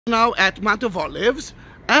Now at Mount of Olives,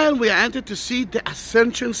 and we are entered to see the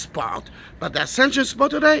Ascension spot. But the Ascension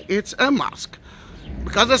spot today, it's a mosque.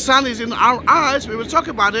 Because the sun is in our eyes, we will talk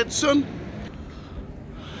about it soon.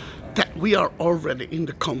 That we are already in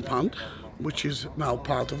the compound, which is now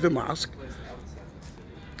part of the mosque.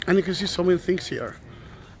 And you can see so many things here.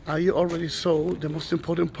 You already saw the most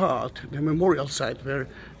important part, the memorial site where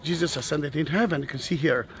Jesus ascended in heaven. You can see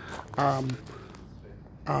here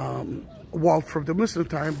wall from the Muslim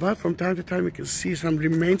time, but from time to time you can see some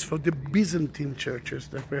remains from the Byzantine churches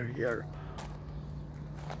that were here.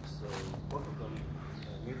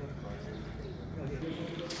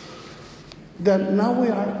 Then now we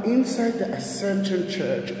are inside the Ascension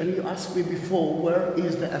Church, and you asked me before, where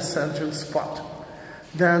is the Ascension spot?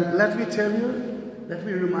 Then let me tell you, let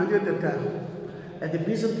me remind you that at the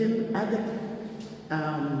Byzantine, at the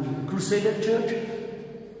Crusader Church,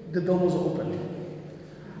 the door was open.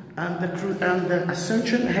 And the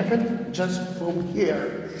Ascension happened just from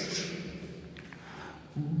here.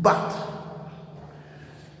 But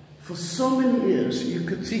for so many years, you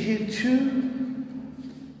could see here two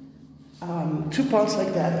parts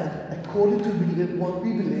like that. According to what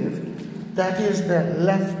we believe, that is the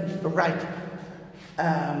left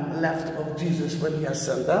of Jesus when he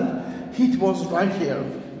ascended. It was right here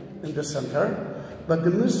in the center. But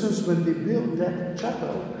the Muslims, when they built that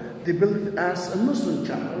chapel, they built it as a Muslim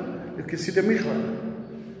chapel. You can see the mihrab.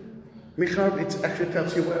 Mihrab, it actually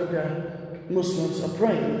tells you where the Muslims are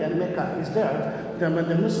praying, and Mecca is there. Then when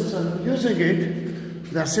the Muslims are using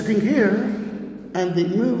it, they're sitting here, and they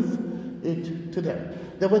move it to there.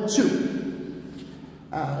 There were two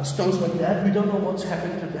stones like that. We don't know what's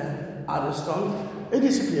happened to the other stone. It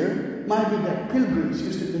disappeared. Might be that pilgrims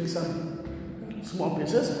used to take some small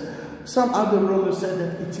pieces. Some other Romans said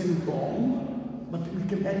that it's in Rome, but we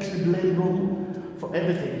can actually blame Rome for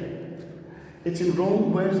everything. It's in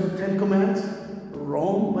Rome. Where's the Ten Commandments?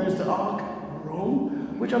 Rome. Where's the Ark?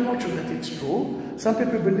 Rome. Which I'm not sure that it's true. Some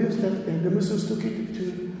people believe that the Muslims took it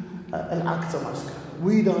to Al-Aqsa Mosque.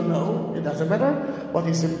 We don't know. It doesn't matter. But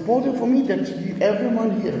it's important for me that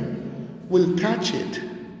everyone here will touch it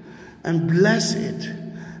and bless it.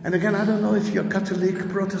 And again, I don't know if you're Catholic,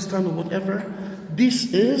 Protestant, or whatever. This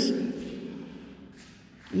is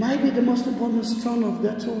might be the most important stone of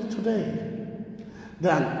that tool today.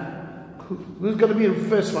 Then, who's going to be the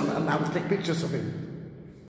first one? And I will take pictures of him.